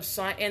list of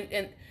science,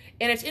 and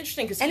it's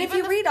interesting because if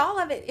you read all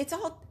of it, it's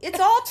all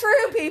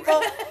true,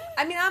 people.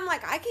 I mean, I'm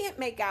like, I can't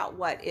make out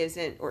what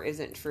isn't or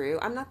isn't true.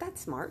 I'm not that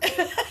smart.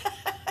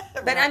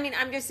 But I mean,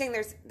 I'm just saying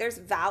there's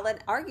valid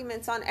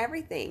arguments on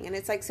everything, and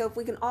it's like, so if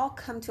we can all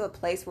come to a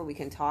place where we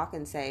can talk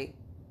and say,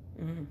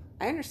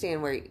 I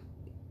understand where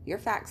your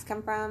facts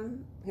come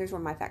from. Here's where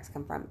my facts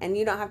come from, and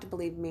you don't have to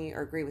believe me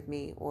or agree with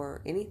me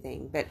or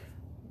anything, but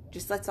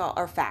just let's all,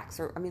 our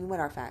facts, or I mean, what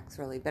are facts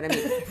really? But I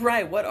mean,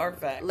 right? What are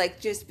facts? Like,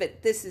 just,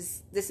 but this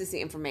is the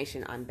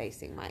information I'm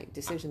basing my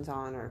decisions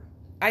on. Or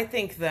I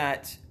think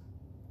that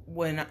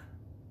when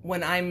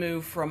I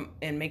move from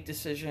and make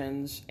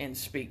decisions and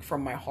speak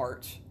from my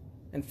heart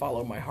and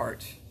follow my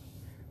heart,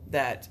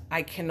 that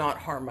I cannot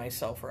harm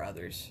myself or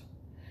others.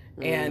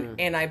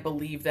 And I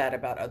believe that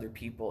about other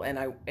people, and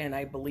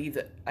I believe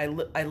that I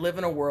live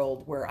in a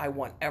world where I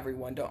want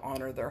everyone to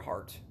honor their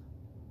heart,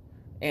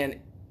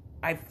 and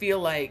I feel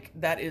like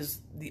that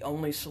is the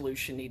only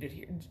solution needed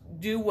here.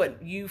 Do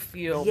what you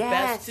feel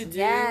best to do.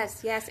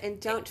 Yes, and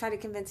don't try to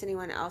convince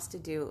anyone else to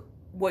do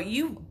what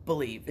you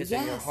believe is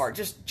in your heart.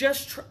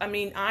 I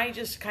mean, I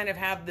just kind of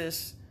have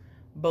this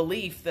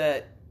belief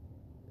that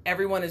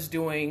everyone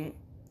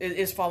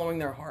is following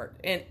their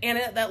heart. And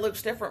that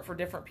looks different for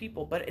different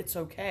people, but it's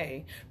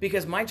okay,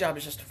 because my job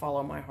is just to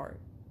follow my heart.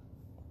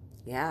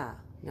 Yeah.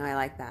 No, I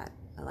like that.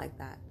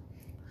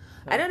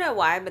 I don't know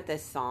why, but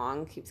this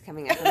song keeps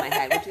coming up in my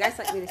head. Would you guys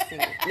like me to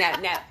sing it?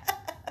 No.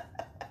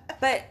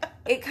 But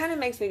it kind of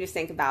makes me just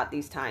think about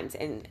these times.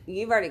 And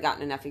you've already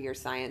gotten enough of your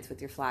science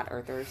with your flat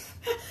earthers.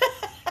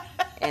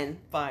 And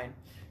fine.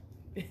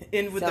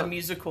 In with the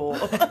musical.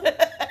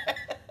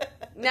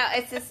 No,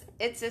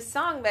 it's this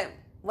song, but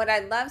what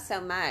I love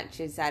so much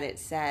is that it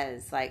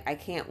says, like, I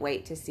can't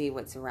wait to see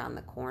what's around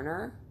the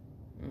corner.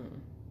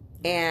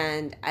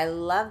 And I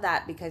love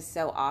that, because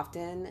so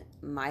often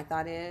my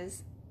thought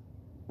is,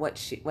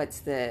 what's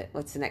the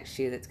next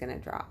shoe that's going to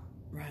drop?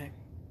 Right.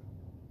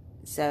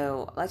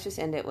 So let's just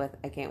end it with,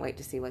 I can't wait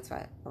to see what's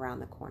right around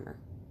the corner.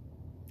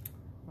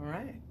 All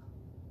right.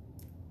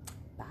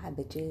 Bye,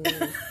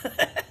 bitches.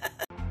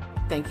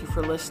 Thank you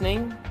for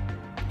listening.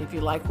 If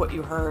you like what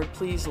you heard,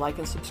 please like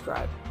and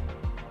subscribe.